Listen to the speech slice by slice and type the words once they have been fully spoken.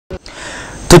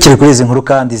Tukiri kuri izi nkuru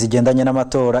kandi zigendanye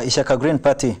n'amatora, ishyaka Green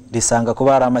Party risanga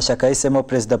kuba hari amashyaka yahisemo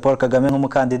Perezida Paul Kagame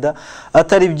nk'umukandida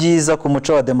atari byiza ku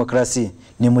muco wa demokrasi.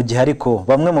 Ni mu gihe ariko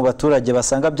bamwe mu baturage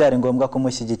basanga byari ngombwa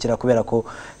kumushyigikira kubera ko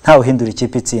nta uhindura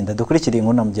ikipe itsinda. Dukurikira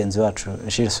inkuru na mugenzi wacu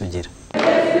Jules Sugira.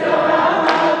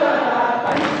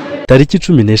 Tariki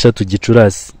 13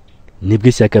 Gicurasi nibwo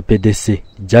ishyaka PDC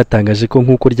ryatangaje ko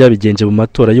nk'uko ryabigenje mu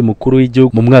matora y'umukuru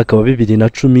w'igihugu mu mwaka wa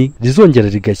 2010 rizongera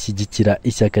rigashyigikira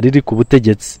ishyaka riri ku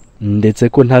butegetsi, ndetse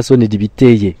ko nta soni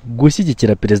ribiteye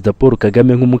gushyigikira Perezida Paul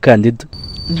Kagame nk'umukandida.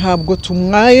 Ntabwo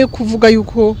tumwaye kuvuga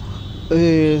yuko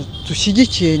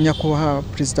dushyigikiye nyakubahwa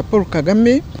Perezida Paul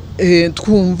Kagame,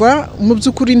 twumva mu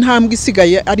by'ukuri intambwe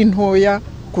isigaye ari ntoya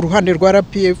ku ruhande rwa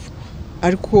RPF,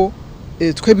 ariko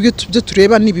twebwe byo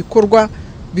tureba n'ibikorwa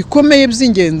bikomeye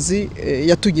by'ingenzi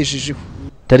yatugejejeho.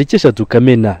 Tariki 3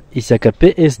 Kamena ishyaka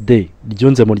PSD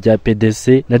ryunze mu rya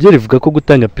PDC naryo rivuga ko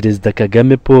gutanga Perezida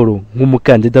Kagame Paul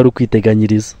nk'umukandida ari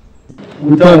ukwiteganyiriza.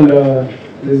 Gutanga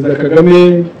Perezida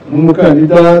Kagame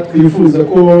nk'umukandida twifuza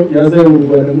ko yazanye mu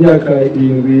Rwanda mu myaka 7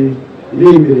 iri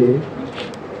imbere,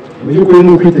 mu by'ukuri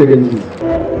ni ukwiteganyiriza.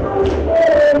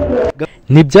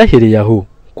 Ntibyahereye aho,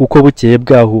 kuko bukeye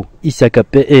bwaho ishyaka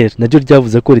PR naryo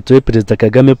ryavuze ko ritoye Perezida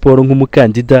Kagame Paul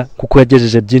nk'umukandida kuko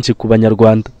yagejeje byinshi ku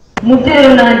banyarwanda. Mu byo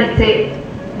rero nanditse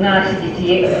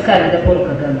nashyigikiye umukandida Paul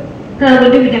Kagame, ntabwo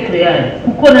ndi bujye kure yayo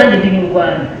kuko nanjye ndi mu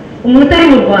Rwanda. Umuntu utari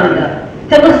mu Rwanda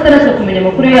cyangwa se utarashaka kumenya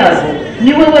amakuru yazo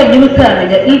niwe wenyine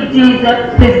utamenya ibyiza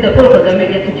Perezida Paul Kagame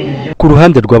yatugejejeho. Ku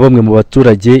ruhande rwa bamwe mu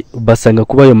baturage basanga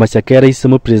kuba ayo mashyaka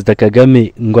yarahisemo Perezida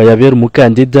Kagame ngo ayabere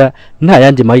umukandida nta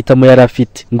yandi mahitamo yari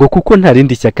afite, ngo kuko nta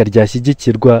rindi shyaka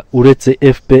ryashyigikirwa uretse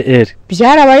FPR.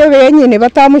 Byarabayobeye nyine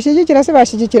batamushyigikira se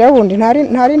bashyigikira bundi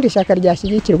nta rindi shyaka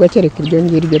ryashyigikirwa kereka iryo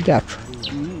ngiryo ryacu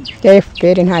ya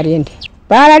FPR, nta rindi.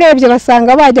 Bararebye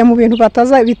basanga bajya mu bintu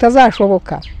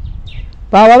bitazashoboka,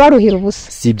 baba baruhira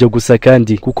ubusa. Si ibyo gusa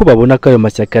kandi kuko babona ko ayo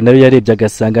mashyaka nayo yarebye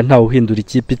agasanga nta uhindura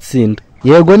ikipe itsinda.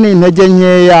 Yego ni intege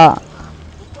nkeya,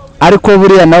 ariko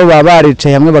buriya nabo baba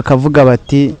baricaye hamwe bakavuga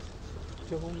bati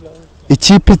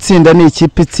ikipe itsinda ni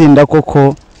ikipe itsinda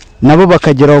koko, nabo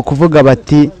bakageraho kuvuga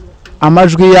bati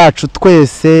amajwi yacu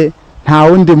twese nta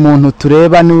wundi muntu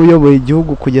tureba ni uyoboye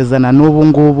igihugu kugeza na n'ubu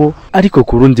ngubu. Ariko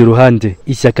ku rundi ruhande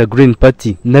ishyaka Green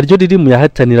Party naryo riri mu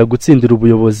yahatanira gutsindira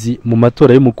ubuyobozi mu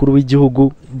matora y'umukuru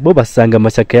w'igihugu, bo basanga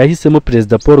amashyaka yahisemo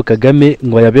Perezida Paul Kagame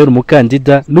ngo ayabere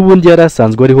umukandida n'ubundi yari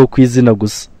asanzwe ariho ku izina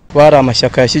gusa. Bari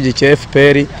amashyaka yashyigikiye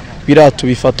FPR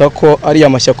biratubifata ko ari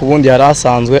amashyaka ubundi yari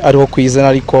asanzwe ariho ku izina,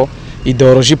 ariko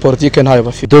ideologie politique ntayo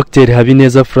bafite. Dr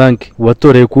Habineza Frank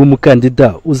watoreye kuba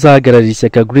umukandida uzahagararira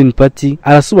ishyaka Green Party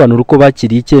arasobanura uko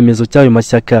bakiriye icyemezo cy'ayo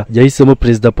mashyaka yahisemo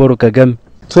Perezida Paul Kagame.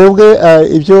 Twebwe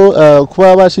ibyo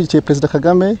kuba bashyigikiye Perezida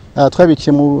Kagame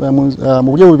twabikiye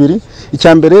mu buryo bubiri.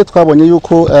 Icyambere twabonye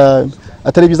yuko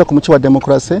atari byiza ku muco wa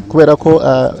demokrasi, kubera ko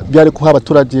byari kuha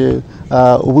abaturage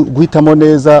guhitamo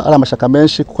neza ari amashyaka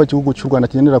menshi, kuko igihugu cy'u Rwanda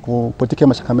kigendera ku politiki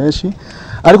y'amashyaka menshi.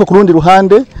 Ariko ku rundi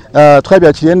ruhande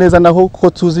twabyakiriye neza naho, kuko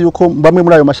tuzi yuko bamwe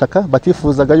muri ayo mashyaka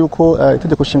batifuzaga yuko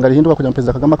itegeko nshinga rihinduka kugira ngo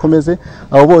Perezida Kagame akomeze.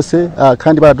 Abo bose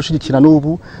kandi baradushigikira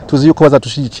n'ubu tuzi yuko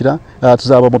bazadushigikira,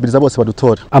 tuzabamobiliza bose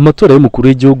badutora. Amatora y'umukuru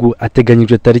w'igihugu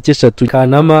ateganyijwe tariki 3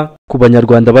 Kanama ku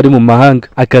banyarwanda bari mu mahanga,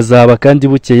 akazaba kandi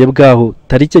bukeye bwaho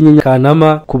tariki 4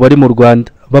 Kanama ku bari mu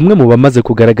Rwanda. Bamwe mu bamaze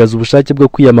kugaragaza ubushake bwo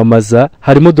kwiyamamaza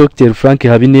harimo Dr Frank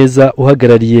Habineza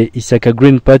uhagarariye ishyaka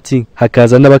Green Party,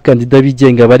 hakaza n'abakandida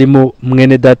bigenga barimo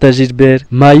Mwene Data Gilbert,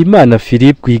 Mpayimana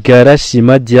Philippe, Rwigara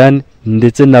Shima Diane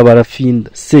ndetse na Barafinda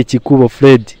Sekikubo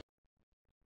Fred.